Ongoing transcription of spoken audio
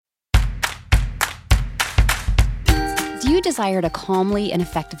you desire to calmly and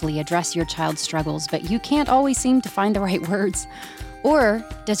effectively address your child's struggles, but you can't always seem to find the right words? Or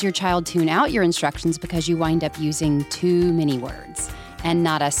does your child tune out your instructions because you wind up using too many words, and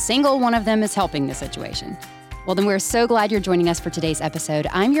not a single one of them is helping the situation? Well, then we're so glad you're joining us for today's episode.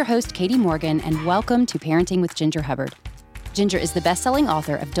 I'm your host, Katie Morgan, and welcome to Parenting with Ginger Hubbard. Ginger is the best-selling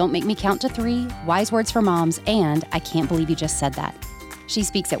author of Don't Make Me Count to 3, Wise Words for Moms, and I Can't Believe You Just Said That. She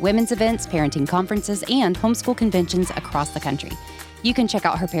speaks at women's events, parenting conferences, and homeschool conventions across the country. You can check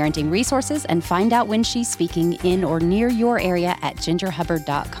out her parenting resources and find out when she's speaking in or near your area at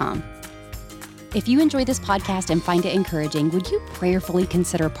gingerhubbard.com. If you enjoy this podcast and find it encouraging, would you prayerfully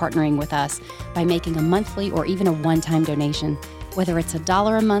consider partnering with us by making a monthly or even a one-time donation? Whether it's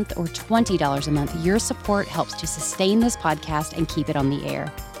 $1 a month or $20 a month, your support helps to sustain this podcast and keep it on the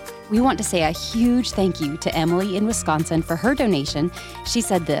air. We want to say a huge thank you to Emily in Wisconsin for her donation. She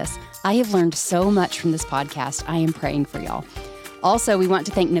said this: "I have learned so much from this podcast. I am praying for y'all." Also, we want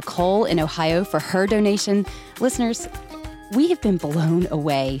to thank Nicole in Ohio for her donation. Listeners, we have been blown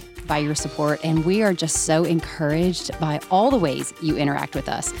away by your support, and we are just so encouraged by all the ways you interact with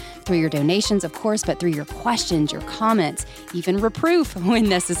us. Through your donations, of course, but through your questions, your comments, even reproof when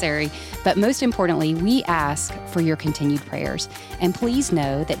necessary. But most importantly, we ask for your continued prayers. And please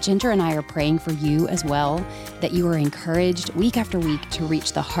know that Ginger and I are praying for you as well, that you are encouraged week after week to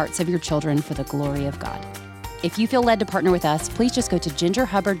reach the hearts of your children for the glory of God. If you feel led to partner with us, please just go to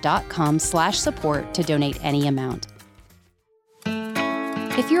gingerhubbard.com/support to donate any amount.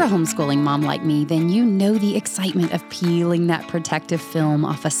 If you're a homeschooling mom like me, then you know the excitement of peeling that protective film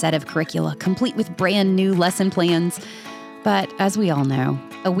off a set of curricula, complete with brand new lesson plans. But as we all know,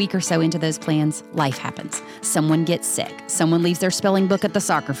 a week or so into those plans, life happens. Someone gets sick, someone leaves their spelling book at the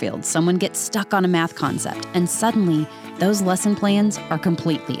soccer field, someone gets stuck on a math concept, and suddenly those lesson plans are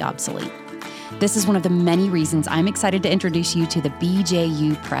completely obsolete. This is one of the many reasons I'm excited to introduce you to the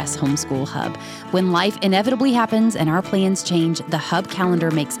BJU Press Homeschool Hub. When life inevitably happens and our plans change, the Hub calendar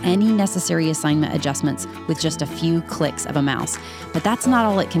makes any necessary assignment adjustments with just a few clicks of a mouse. But that's not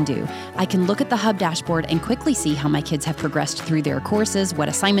all it can do. I can look at the Hub dashboard and quickly see how my kids have progressed through their courses, what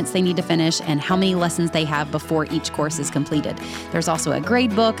assignments they need to finish, and how many lessons they have before each course is completed. There's also a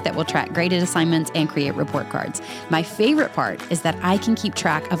grade book that will track graded assignments and create report cards. My favorite part is that I can keep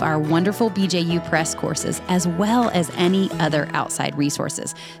track of our wonderful BJU Press courses as well as any other outside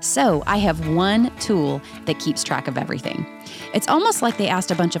resources. So I have one tool that keeps track of everything. It's almost like they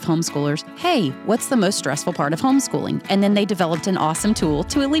asked a bunch of homeschoolers, hey, what's the most stressful part of homeschooling? And then they developed an awesome tool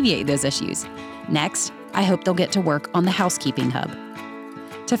to alleviate those issues. Next, I hope they'll get to work on the housekeeping hub.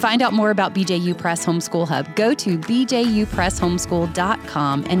 To find out more about BJU Press Homeschool Hub, go to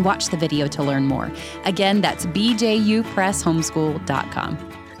bjupresshomeschool.com and watch the video to learn more. Again, that's bjupresshomeschool.com.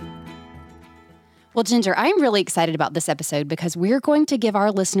 Well, Ginger, I'm really excited about this episode because we're going to give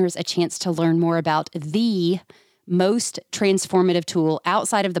our listeners a chance to learn more about the most transformative tool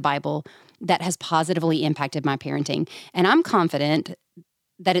outside of the Bible that has positively impacted my parenting. And I'm confident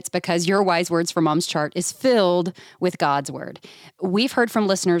that it's because your Wise Words for Moms chart is filled with God's Word. We've heard from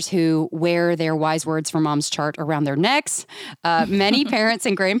listeners who wear their Wise Words for Moms chart around their necks. Many parents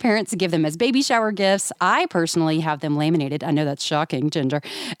and grandparents give them as baby shower gifts. I personally have them laminated. I know that's shocking, Ginger,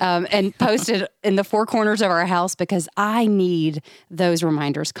 and posted in the four corners of our house because I need those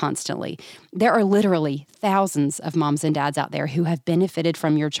reminders constantly. There are literally thousands of moms and dads out there who have benefited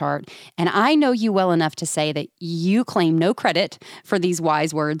from your chart, and I know you well enough to say that you claim no credit for these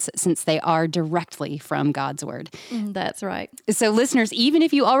wise words since they are directly from God's Word. That's right. So listeners, even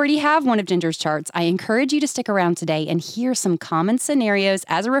if you already have one of Ginger's charts, I encourage you to stick around today and hear some common scenarios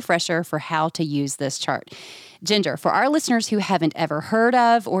as a refresher for how to use this chart. Ginger, for our listeners who haven't ever heard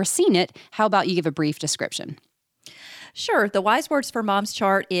of or seen it, how about you give a brief description? Sure. The Wise Words for Moms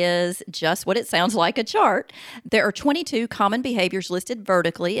chart is just what it sounds like, a chart. There are 22 common behaviors listed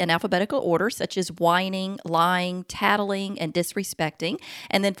vertically in alphabetical order, such as whining, lying, tattling, and disrespecting.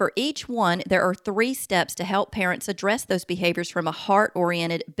 And then for each one, there are 3 steps to help parents address those behaviors from a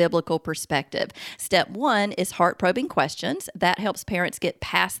heart-oriented biblical perspective. Step 1 is heart-probing questions. That helps parents get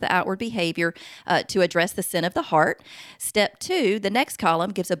past the outward behavior to address the sin of the heart. Step 2, the next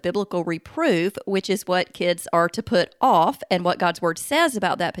column, gives a biblical reproof, which is what kids are to put off and what God's Word says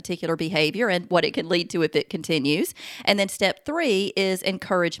about that particular behavior and what it can lead to if it continues. And then step 3 is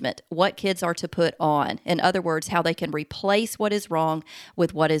encouragement, what kids are to put on. In other words, how they can replace what is wrong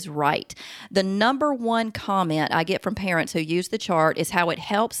with what is right. The number one comment I get from parents who use the chart is how it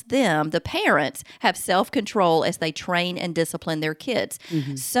helps them, the parents, have self-control as they train and discipline their kids.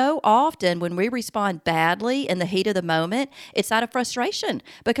 Mm-hmm. So often when we respond badly in the heat of the moment, it's out of frustration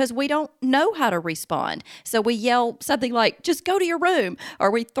because we don't know how to respond. So we yell something like, just go to your room, or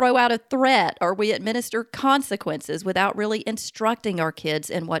we throw out a threat, or we administer consequences without really instructing our kids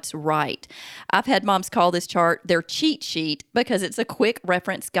in what's right. I've had moms call this chart their cheat sheet because it's a quick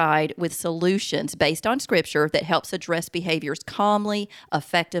reference guide with solutions based on scripture that helps address behaviors calmly,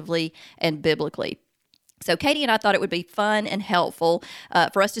 effectively, and biblically. So Katie and I thought it would be fun and helpful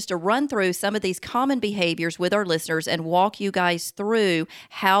for us just to run through some of these common behaviors with our listeners and walk you guys through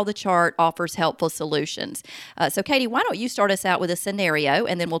how the chart offers helpful solutions. So Katie, why don't you start us out with a scenario,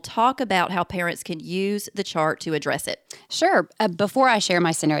 and then we'll talk about how parents can use the chart to address it. Sure. Before I share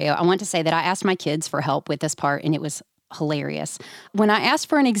my scenario, I want to say that I asked my kids for help with this part, and it was hilarious. When I asked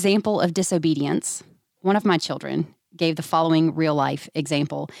for an example of disobedience, one of my children gave the following real-life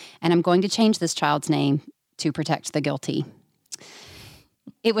example, and I'm going to change this child's name to protect the guilty.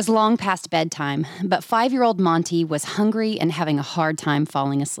 It was long past bedtime, but 5-year-old Monty was hungry and having a hard time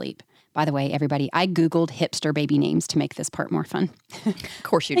falling asleep. By the way, everybody, I Googled hipster baby names to make this part more fun. Of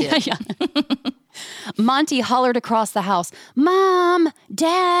course you did. Yeah. Monty hollered across the house, "Mom,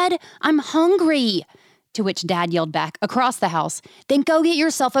 Dad, I'm hungry." To which Dad yelled back across the house, "Then go get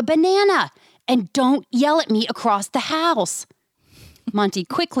yourself a banana. And don't yell at me across the house." Monty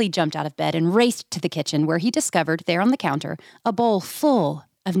quickly jumped out of bed and raced to the kitchen, where he discovered there on the counter a bowl full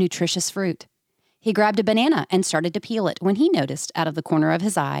of nutritious fruit. He grabbed a banana and started to peel it when he noticed, out of the corner of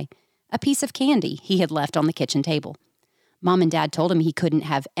his eye, a piece of candy he had left on the kitchen table. Mom and Dad told him he couldn't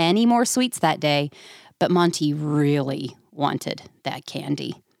have any more sweets that day, but Monty really wanted that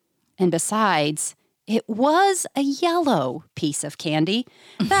candy. And besides, it was a yellow piece of candy.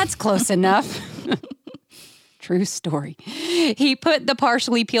 That's close enough. True story. He put the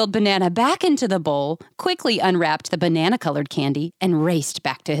partially peeled banana back into the bowl, quickly unwrapped the banana-colored candy, and raced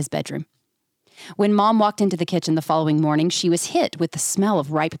back to his bedroom. When Mom walked into the kitchen the following morning, she was hit with the smell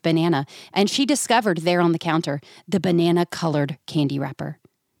of ripe banana, and she discovered there on the counter the banana-colored candy wrapper.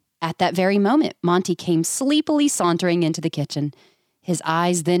 At that very moment, Monty came sleepily sauntering into the kitchen. His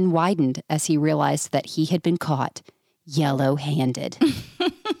eyes then widened as he realized that he had been caught yellow-handed.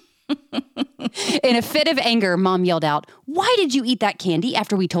 In a fit of anger, Mom yelled out, "Why did you eat that candy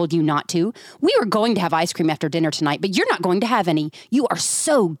after we told you not to? We were going to have ice cream after dinner tonight, but you're not going to have any. You are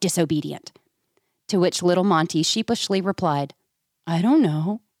so disobedient." To which little Monty sheepishly replied, "I don't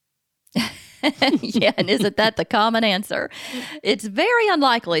know." Yeah, and isn't that the common answer? It's very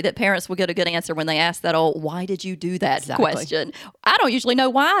unlikely that parents will get a good answer when they ask that old, "Why did you do that?" question. I don't usually know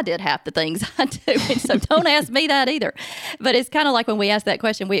why I did half the things I do, and so don't ask me that either. But it's kind of like when we ask that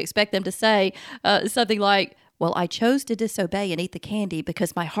question, we expect them to say something like, "Well, I chose to disobey and eat the candy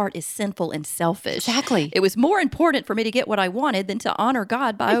because my heart is sinful and selfish. Exactly. It was more important for me to get what I wanted than to honor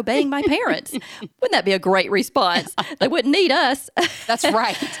God by obeying my parents." Wouldn't that be a great response? They wouldn't need us. That's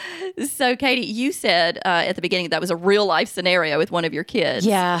right. So, Katie, you said at the beginning that was a real-life scenario with one of your kids.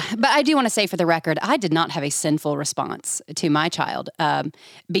 Yeah, but I do want to say for the record, I did not have a sinful response to my child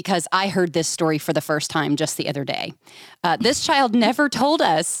because I heard this story for the first time just the other day. This child never told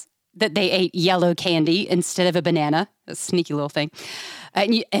us that they ate yellow candy instead of a banana. A sneaky little thing.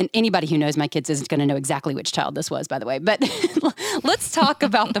 And anybody who knows my kids isn't going to know exactly which child this was, by the way. But let's talk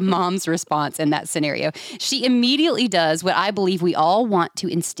about the mom's response in that scenario. She immediately does what I believe we all want to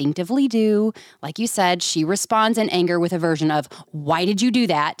instinctively do. Like you said, she responds in anger with a version of, "Why did you do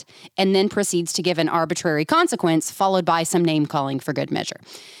that?" and then proceeds to give an arbitrary consequence, followed by some name-calling for good measure.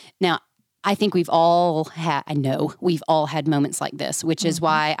 Now, I think we've all had moments like this, which is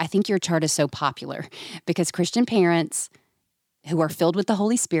why I think your chart is so popular, because Christian parents who are filled with the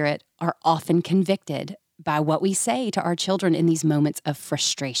Holy Spirit are often convicted by what we say to our children in these moments of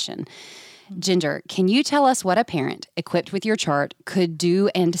frustration. Ginger, can you tell us what a parent equipped with your chart could do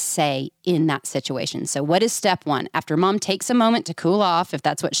and say in that situation? So what is step one? After Mom takes a moment to cool off, if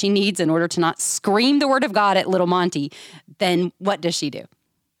that's what she needs in order to not scream the word of God at little Monty, then what does she do?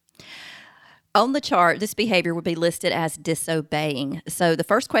 On the chart, this behavior would be listed as disobeying. So the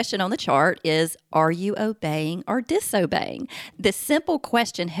first question on the chart is, are you obeying or disobeying? This simple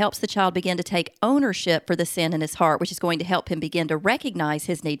question helps the child begin to take ownership for the sin in his heart, which is going to help him begin to recognize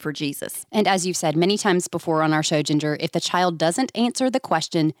his need for Jesus. And as you've said many times before on our show, Ginger, if the child doesn't answer the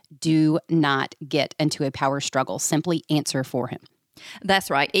question, do not get into a power struggle. Simply answer for him. That's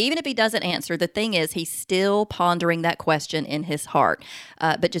right. Even if he doesn't answer, the thing is he's still pondering that question in his heart.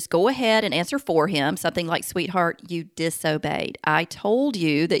 But just go ahead and answer for him. Something like, "Sweetheart, you disobeyed. I told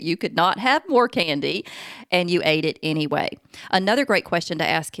you that you could not have more candy, and you ate it anyway." Another great question to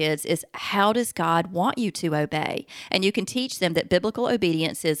ask kids is, how does God want you to obey? And you can teach them that biblical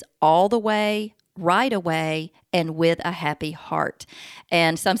obedience is all the way, right away and with a happy heart.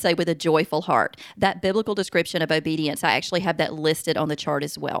 And some say with a joyful heart. That biblical description of obedience, I actually have that listed on the chart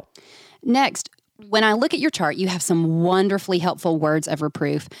as well. Next, when I look at your chart, you have some wonderfully helpful words of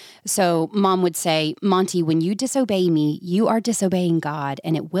reproof. So Mom would say, Monty, when you disobey me, you are disobeying God,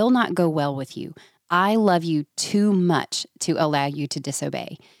 and it will not go well with you. I love you too much to allow you to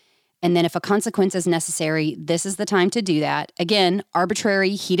disobey. And then if a consequence is necessary, this is the time to do that. Again,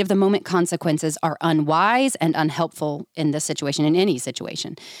 arbitrary, heat-of-the-moment consequences are unwise and unhelpful in this situation, in any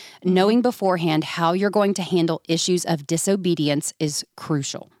situation. Knowing beforehand how you're going to handle issues of disobedience is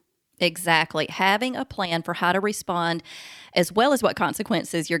crucial. Exactly. Having a plan for how to respond, as well as what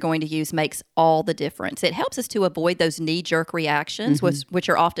consequences you're going to use, makes all the difference. It helps us to avoid those knee-jerk reactions, which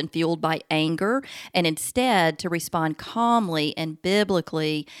are often fueled by anger, and instead to respond calmly and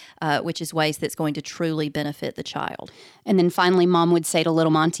biblically, which is ways that's going to truly benefit the child. And then finally, Mom would say to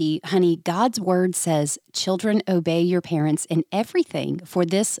little Monty, honey, God's word says, children, obey your parents in everything, for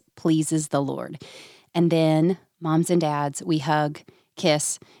this pleases the Lord. And then moms and dads, we hug,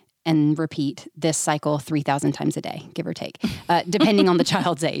 kiss, and repeat this cycle 3,000 times a day, give or take, depending on the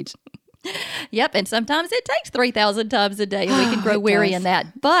child's age. Yep, and sometimes it takes 3,000 times a day, and we can grow weary in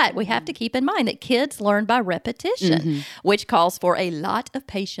that. But we have to keep in mind that kids learn by repetition, which calls for a lot of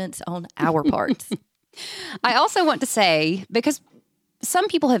patience on our parts. I also want to say, because some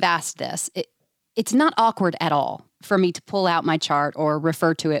people have asked this, it's not awkward at all for me to pull out my chart or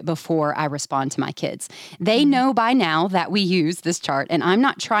refer to it before I respond to my kids. They know by now that we use this chart, and I'm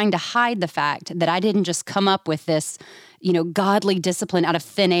not trying to hide the fact that I didn't just come up with this, godly discipline out of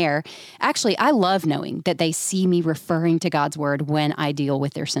thin air. Actually, I love knowing that they see me referring to God's word when I deal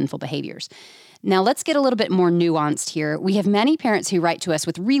with their sinful behaviors. Now, let's get a little bit more nuanced here. We have many parents who write to us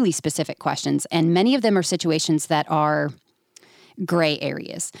with really specific questions, and many of them are situations that are gray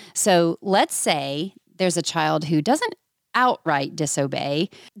areas. So let's say there's a child who doesn't outright disobey.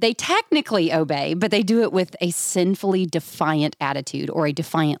 They technically obey, but they do it with a sinfully defiant attitude or a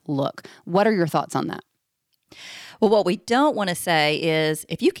defiant look. What are your thoughts on that? Well, what we don't want to say is,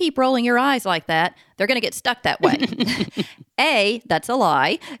 if you keep rolling your eyes like that, they're going to get stuck that way. A, that's a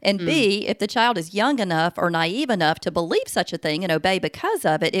lie. And B, if the child is young enough or naive enough to believe such a thing and obey because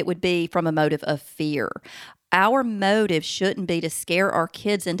of it, it would be from a motive of fear. Our motive shouldn't be to scare our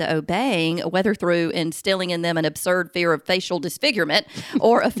kids into obeying, whether through instilling in them an absurd fear of facial disfigurement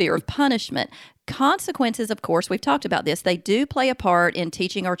or a fear of punishment. Consequences, of course, we've talked about this. They do play a part in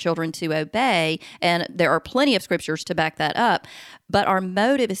teaching our children to obey, and there are plenty of scriptures to back that up. But our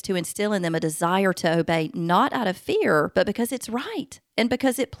motive is to instill in them a desire to obey, not out of fear, but because it's right and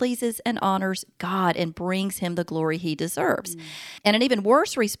because it pleases and honors God and brings him the glory he deserves. And an even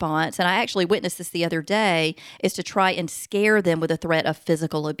worse response, and I actually witnessed this the other day, is to try and scare them with a threat of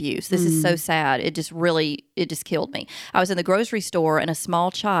physical abuse. This is so sad. It just killed me. I was in the grocery store and a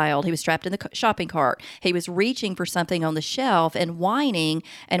small child, he was strapped in the shopping cart. He was reaching for something on the shelf and whining.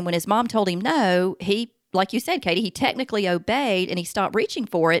 And when his mom told him no, he, like you said, Katie, he technically obeyed and he stopped reaching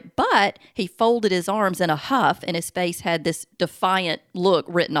for it, but he folded his arms in a huff and his face had this defiant look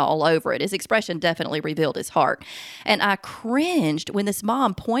written all over it. His expression definitely revealed his heart. And I cringed when this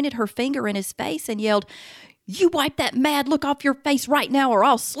mom pointed her finger in his face and yelled, "You wipe that mad look off your face right now or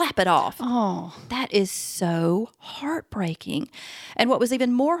I'll slap it off." Oh, that is so heartbreaking. And what was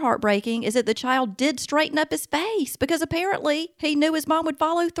even more heartbreaking is that the child did straighten up his face because apparently he knew his mom would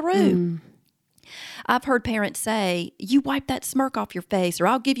follow through. I've heard parents say, "You wipe that smirk off your face or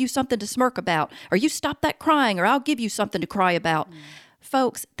I'll give you something to smirk about, or you stop that crying or I'll give you something to cry about."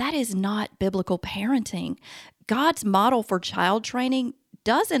 Folks, that is not biblical parenting. God's model for child training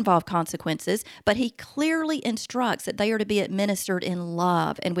does involve consequences, but he clearly instructs that they are to be administered in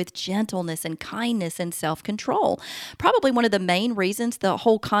love and with gentleness and kindness and self-control. Probably one of the main reasons the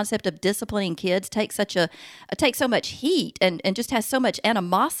whole concept of disciplining kids takes so much heat and just has so much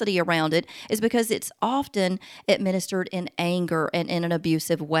animosity around it is because it's often administered in anger and in an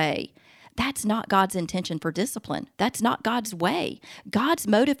abusive way. That's not God's intention for discipline. That's not God's way. God's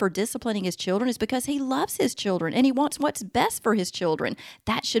motive for disciplining his children is because he loves his children and he wants what's best for his children.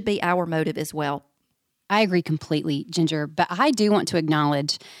 That should be our motive as well. I agree completely, Ginger, but I do want to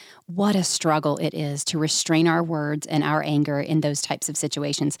acknowledge what a struggle it is to restrain our words and our anger in those types of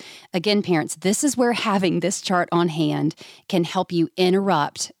situations. Again, parents, this is where having this chart on hand can help you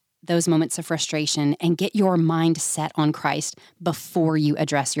interrupt those moments of frustration and get your mind set on Christ before you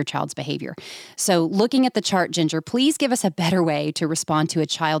address your child's behavior. So looking at the chart, Ginger, please give us a better way to respond to a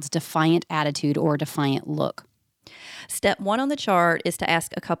child's defiant attitude or defiant look. Step 1 on the chart is to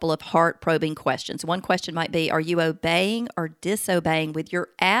ask a couple of heart-probing questions. One question might be, are you obeying or disobeying with your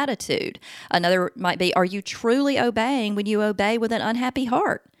attitude? Another might be, are you truly obeying when you obey with an unhappy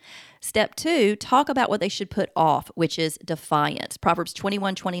heart? Step 2, talk about what they should put off, which is defiance. Proverbs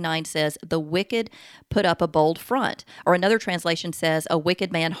 21:29 says, the wicked put up a bold front. Or another translation says, a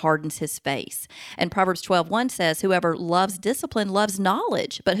wicked man hardens his face. And Proverbs 12:1 says, whoever loves discipline loves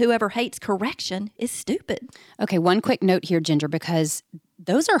knowledge, but whoever hates correction is stupid. Okay, one quick note here, Ginger, because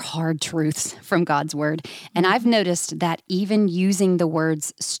those are hard truths from God's word. And I've noticed that even using the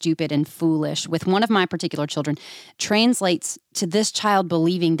words stupid and foolish with one of my particular children translates to this child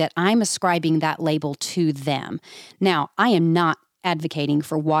believing that I'm ascribing that label to them. Now, I am not advocating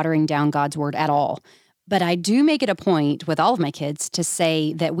for watering down God's word at all, but I do make it a point with all of my kids to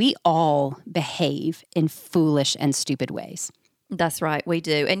say that we all behave in foolish and stupid ways. That's right, we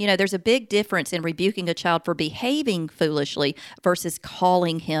do. And, there's a big difference in rebuking a child for behaving foolishly versus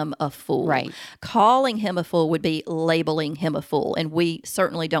calling him a fool. Right. Calling him a fool would be labeling him a fool. And we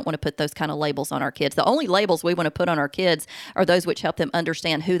certainly don't want to put those kind of labels on our kids. The only labels we want to put on our kids are those which help them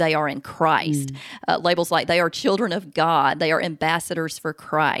understand who they are in Christ. Labels like they are children of God. They are ambassadors for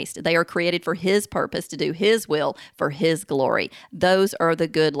Christ. They are created for His purpose to do His will for His glory. Those are the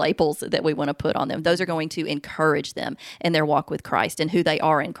good labels that we want to put on them. Those are going to encourage them in their walk with Christ and who they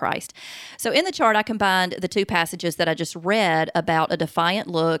are in Christ. So in the chart, I combined the two passages that I just read about a defiant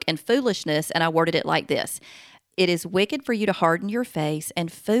look and foolishness, and I worded it like this. It is wicked for you to harden your face and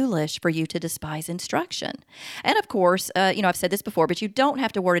foolish for you to despise instruction. And of course, I've said this before, but you don't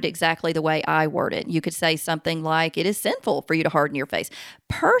have to word it exactly the way I word it. You could say something like, it is sinful for you to harden your face.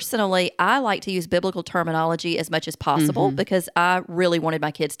 Personally, I like to use biblical terminology as much as possible because I really wanted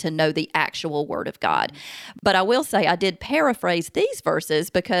my kids to know the actual word of God. But I will say I did paraphrase these verses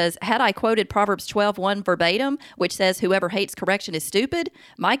because had I quoted Proverbs 12:1 verbatim, which says, whoever hates correction is stupid,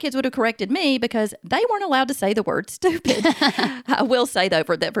 my kids would have corrected me because they weren't allowed to say the word stupid. I will say, though,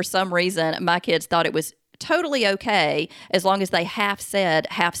 that for some reason, my kids thought it was totally okay as long as they half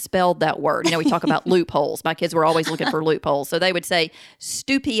spelled that word. We talk about loopholes. My kids were always looking for loopholes. So they would say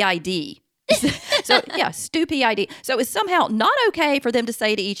stupid. So yeah, stupid. So it's somehow not okay for them to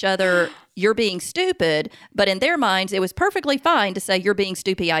say to each other, you're being stupid. But in their minds, it was perfectly fine to say you're being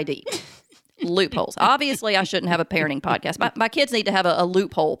stupid. Loopholes. Obviously, I shouldn't have a parenting podcast. My kids need to have a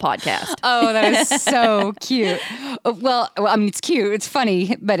loophole podcast. Oh, that is so cute. Well, I mean, it's cute. It's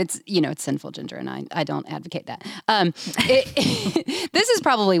funny, but it's sinful, Ginger, and I don't advocate that. This is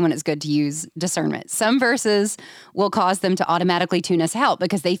probably when it's good to use discernment. Some verses will cause them to automatically tune us out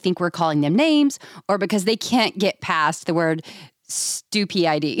because they think we're calling them names or because they can't get past the word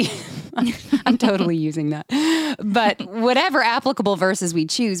stupid. I'm totally using that. But whatever applicable verses we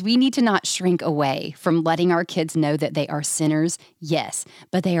choose, we need to not shrink away from letting our kids know that they are sinners, yes,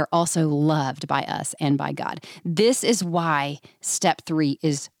 but they are also loved by us and by God. This is why step 3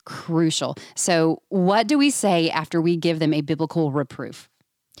 is crucial. So what do we say after we give them a biblical reproof?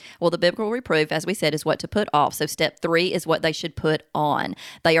 Well, the biblical reproof, as we said, is what to put off. So step 3 is what they should put on.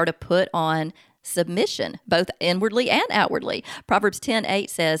 They are to put on submission, both inwardly and outwardly. Proverbs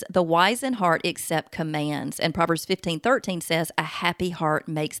 10:8 says, the wise in heart accept commands. And Proverbs 15:13 says, a happy heart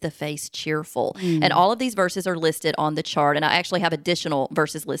makes the face cheerful. And all of these verses are listed on the chart. And I actually have additional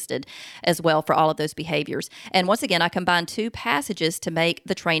verses listed as well for all of those behaviors. And once again, I combined two passages to make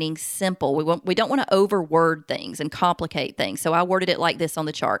the training simple. We don't want to overword things and complicate things. So I worded it like this on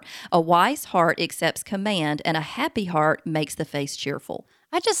the chart. A wise heart accepts command, and a happy heart makes the face cheerful.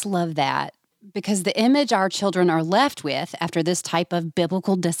 I just love that. Because the image our children are left with after this type of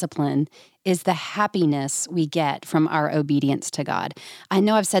biblical discipline is the happiness we get from our obedience to God. I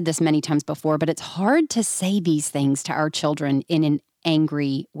know I've said this many times before, but it's hard to say these things to our children in an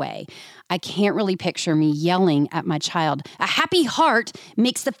angry way. I can't really picture me yelling at my child, a happy heart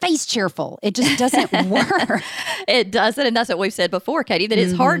makes the face cheerful. It just doesn't work. It doesn't. And that's what we've said before, Katie, that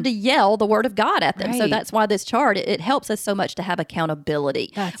it's hard to yell the word of God at them. Right. So that's why this chart, it helps us so much to have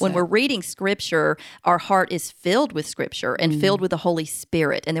accountability. When we're reading scripture, our heart is filled with scripture and filled with the Holy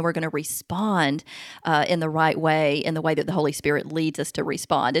Spirit. And then we're going to respond in the right way, in the way that the Holy Spirit leads us to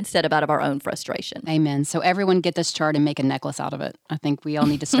respond instead of out of our own frustration. Amen. So everyone get this chart and make a necklace out of it. I think we all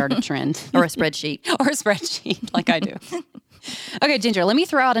need to start a trend. Or a spreadsheet. Or a spreadsheet, like I do. Okay, Ginger, let me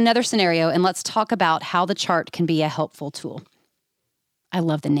throw out another scenario, and let's talk about how the chart can be a helpful tool. I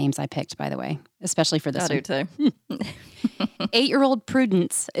love the names I picked, by the way, especially for this one. I do too. 8-year-old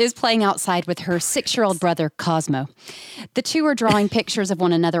Prudence is playing outside with her 6-year-old brother, Cosmo. The two are drawing pictures of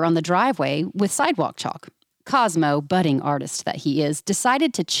one another on the driveway with sidewalk chalk. Cosmo, budding artist that he is,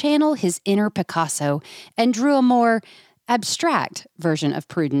 decided to channel his inner Picasso and drew a more abstract version of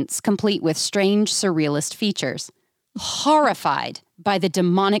Prudence, complete with strange surrealist features. Horrified by the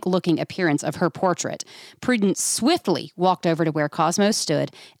demonic-looking appearance of her portrait, Prudence swiftly walked over to where Cosmo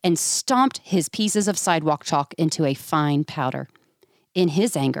stood and stomped his pieces of sidewalk chalk into a fine powder. In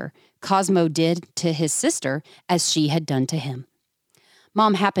his anger, Cosmo did to his sister as she had done to him.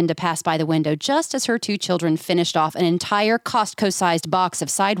 Mom happened to pass by the window just as her two children finished off an entire Costco-sized box of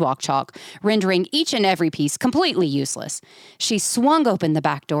sidewalk chalk, rendering each and every piece completely useless. She swung open the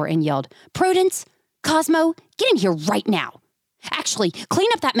back door and yelled, "Prudence! Cosmo, get in here right now. Actually, clean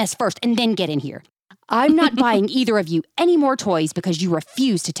up that mess first and then get in here. I'm not buying either of you any more toys because you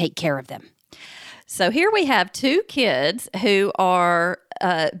refuse to take care of them." So here we have two kids who are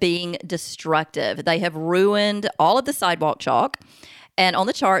being destructive. They have ruined all of the sidewalk chalk. And on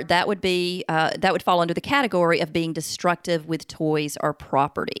the chart, that would fall under the category of being destructive with toys or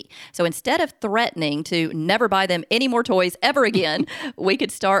property. So instead of threatening to never buy them any more toys ever again, we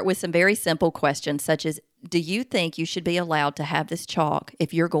could start with some very simple questions such as, do you think you should be allowed to have this chalk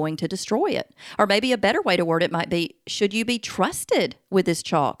if you're going to destroy it? Or maybe a better way to word it might be, should you be trusted with this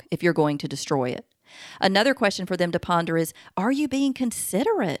chalk if you're going to destroy it? Another question for them to ponder is, are you being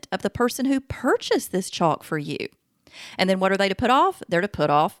considerate of the person who purchased this chalk for you? And then what are they to put off? They're to put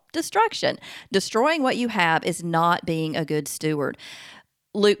off destruction. Destroying what you have is not being a good steward.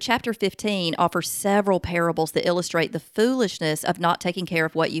 Luke chapter 15 offers several parables that illustrate the foolishness of not taking care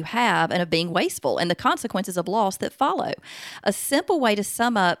of what you have and of being wasteful and the consequences of loss that follow. A simple way to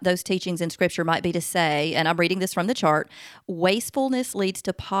sum up those teachings in Scripture might be to say, and I'm reading this from the chart, wastefulness leads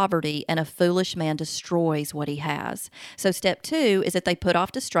to poverty and a foolish man destroys what he has. So step 2 is that they put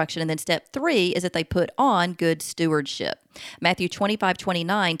off destruction, and then step 3 is that they put on good stewardship. Matthew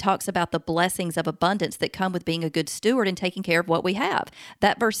 25:29 talks about the blessings of abundance that come with being a good steward and taking care of what we have.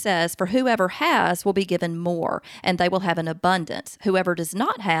 That verse says, "For whoever has will be given more, and they will have an abundance. Whoever does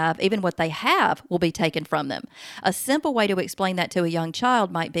not have, even what they have will be taken from them." A simple way to explain that to a young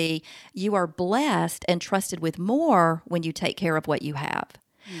child might be, you are blessed and trusted with more when you take care of what you have.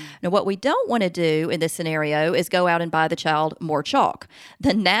 Now, what we don't want to do in this scenario is go out and buy the child more chalk.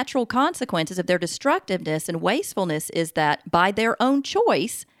 The natural consequences of their destructiveness and wastefulness is that by their own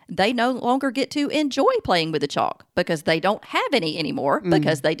choice, they no longer get to enjoy playing with the chalk because they don't have any anymore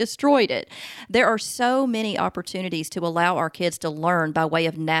because they destroyed it. There are so many opportunities to allow our kids to learn by way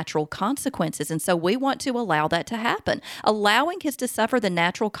of natural consequences, and so we want to allow that to happen. Allowing kids to suffer the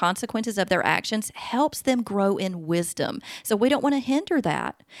natural consequences of their actions helps them grow in wisdom, so we don't want to hinder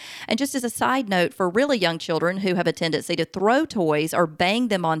that. And just as a side note, for really young children who have a tendency to throw toys or bang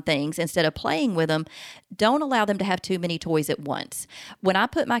them on things instead of playing with them, don't allow them to have too many toys at once. When I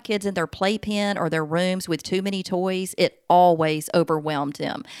put my kids in their playpen or their rooms with too many toys, it always overwhelmed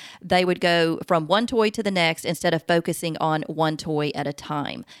them. They would go from one toy to the next instead of focusing on one toy at a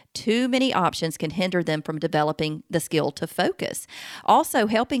time. Too many options can hinder them from developing the skill to focus. Also,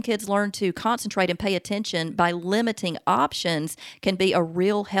 helping kids learn to concentrate and pay attention by limiting options can be a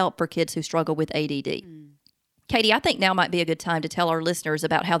real help for kids who struggle with ADD. Katie, I think now might be a good time to tell our listeners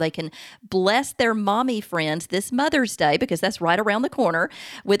about how they can bless their mommy friends this Mother's Day, because that's right around the corner,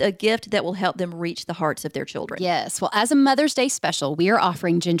 with a gift that will help them reach the hearts of their children. Yes. Well, as a Mother's Day special, we are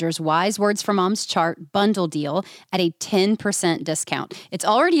offering Ginger's Wise Words for Mom's chart bundle deal at a 10% discount. It's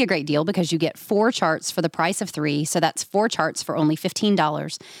already a great deal because you get 4 charts for the price of 3, so that's 4 charts for only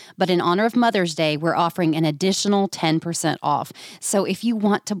 $15. But in honor of Mother's Day, we're offering an additional 10% off. So if you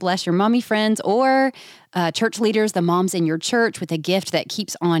want to bless your mommy friends or church leaders, the moms in your church, with a gift that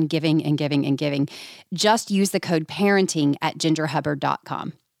keeps on giving and giving and giving, just use the code parenting at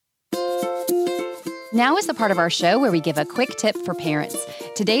gingerhubbard.com. Now is the part of our show where we give a quick tip for parents.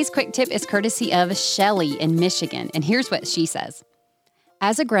 Today's quick tip is courtesy of Shelly in Michigan, and here's what she says.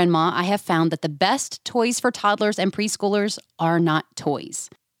 As a grandma, I have found that the best toys for toddlers and preschoolers are not toys.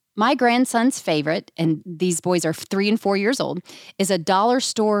 My grandson's favorite, and these boys are 3 and 4 years old, is a dollar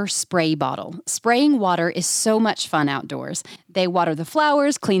store spray bottle. Spraying water is so much fun outdoors. They water the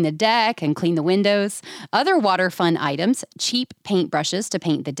flowers, clean the deck, and clean the windows. Other water fun items, cheap paintbrushes to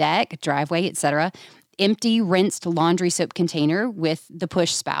paint the deck, driveway, etc., empty rinsed laundry soap container with the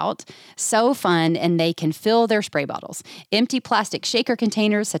push spout. So fun, and they can fill their spray bottles. Empty plastic shaker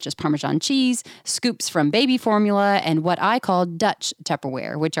containers such as Parmesan cheese, scoops from baby formula, and what I call Dutch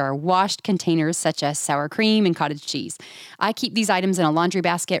Tupperware, which are washed containers such as sour cream and cottage cheese. I keep these items in a laundry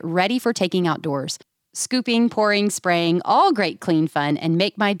basket ready for taking outdoors. Scooping, pouring, spraying, all great clean fun, and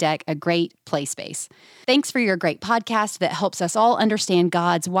make my deck a great play space. Thanks for your great podcast that helps us all understand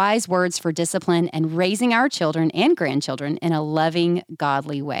God's wise words for discipline and raising our children and grandchildren in a loving,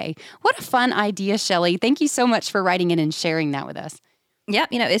 godly way. What a fun idea, Shelley. Thank you so much for writing in and sharing that with us. Yeah,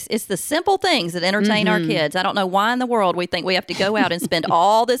 it's the simple things that entertain our kids. I don't know why in the world we think we have to go out and spend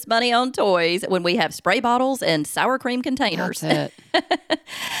all this money on toys when we have spray bottles and sour cream containers. That's it.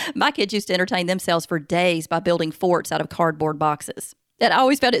 My kids used to entertain themselves for days by building forts out of cardboard boxes. And I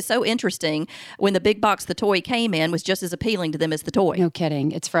always found it so interesting when the big box the toy came in was just as appealing to them as the toy. No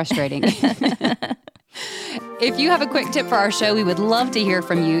kidding. It's frustrating. If you have a quick tip for our show, we would love to hear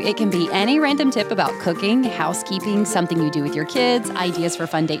from you. It can be any random tip about cooking, housekeeping, something you do with your kids, ideas for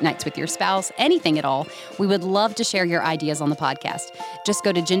fun date nights with your spouse, anything at all. We would love to share your ideas on the podcast. Just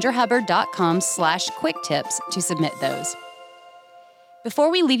go to gingerhubbard.com/quick tips to submit those.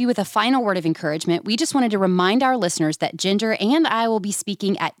 Before we leave you with a final word of encouragement, we just wanted to remind our listeners that Ginger and I will be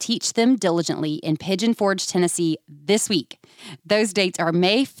speaking at Teach Them Diligently in Pigeon Forge, Tennessee this week. Those dates are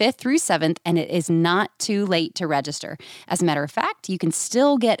May 5th through 7th, and it is not too late to register. As a matter of fact, you can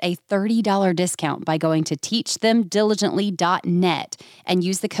still get a $30 discount by going to teachthemdiligently.net and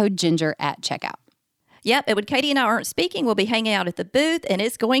use the code GINGER at checkout. Yep, and when Katie and I aren't speaking, we'll be hanging out at the booth, and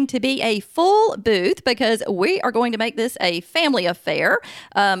it's going to be a full booth because we are going to make this a family affair.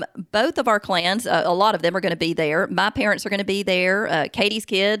 Both of our clans, a lot of them are going to be there. My parents are going to be there, Katie's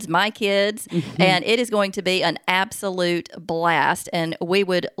kids, my kids, and it is going to be an absolute blast, and we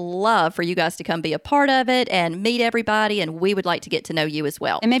would love for you guys to come be a part of it and meet everybody, and we would like to get to know you as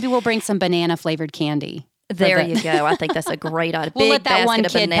well. And maybe we'll bring some banana-flavored candy. There you go. I think that's a great idea. We'll Big let that one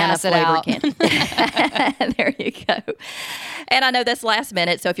basket of kid pass it banana-flavored out. candy. There you go. And I know that's last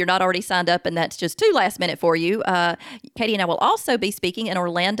minute, so if you're not already signed up and that's just too last minute for you, Katie and I will also be speaking in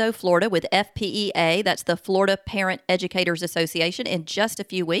Orlando, Florida with FPEA. That's the Florida Parent Educators Association in just a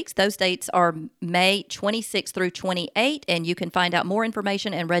few weeks. Those dates are May 26th through 28th, and you can find out more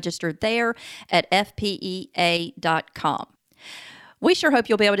information and register there at fpea.com. We sure hope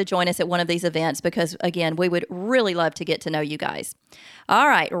you'll be able to join us at one of these events because, again, we would really love to get to know you guys. All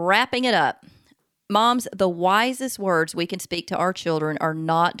right, wrapping it up. Moms, the wisest words we can speak to our children are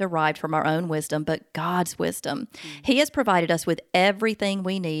not derived from our own wisdom, but God's wisdom. He has provided us with everything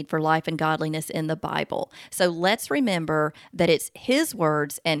we need for life and godliness in the Bible. So let's remember that it's His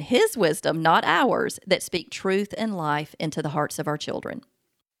words and His wisdom, not ours, that speak truth and life into the hearts of our children.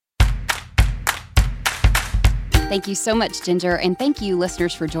 Thank you so much, Ginger, and thank you,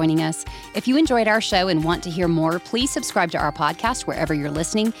 listeners, for joining us. If you enjoyed our show and want to hear more, please subscribe to our podcast wherever you're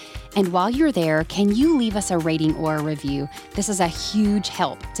listening. And while you're there, can you leave us a rating or a review? This is a huge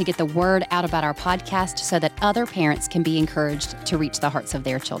help to get the word out about our podcast so that other parents can be encouraged to reach the hearts of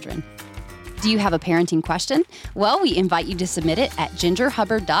their children. Do you have a parenting question? Well, we invite you to submit it at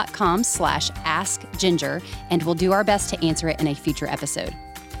gingerhubbard.com/askginger, and we'll do our best to answer it in a future episode.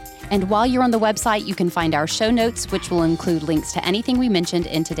 And while you're on the website, you can find our show notes, which will include links to anything we mentioned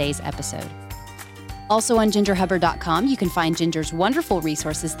in today's episode. Also on gingerhubbard.com, you can find Ginger's wonderful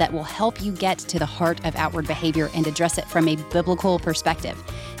resources that will help you get to the heart of outward behavior and address it from a biblical perspective.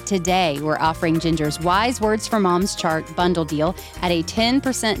 Today, we're offering Ginger's Wise Words for Moms chart bundle deal at a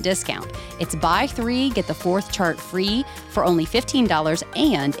 10% discount. It's buy 3, get the 4th chart free for only $15.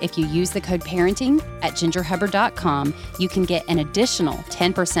 And if you use the code parenting at gingerhubbard.com, you can get an additional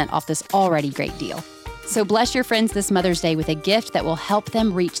 10% off this already great deal. So bless your friends this Mother's Day with a gift that will help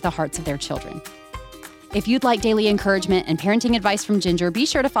them reach the hearts of their children. If you'd like daily encouragement and parenting advice from Ginger, be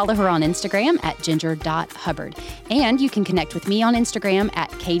sure to follow her on Instagram at ginger.hubbard. And you can connect with me on Instagram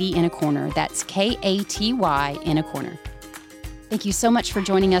at Katie in a Corner. That's Katy in a Corner. Thank you so much for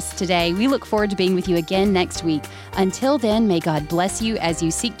joining us today. We look forward to being with you again next week. Until then, may God bless you as you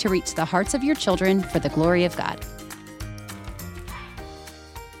seek to reach the hearts of your children for the glory of God.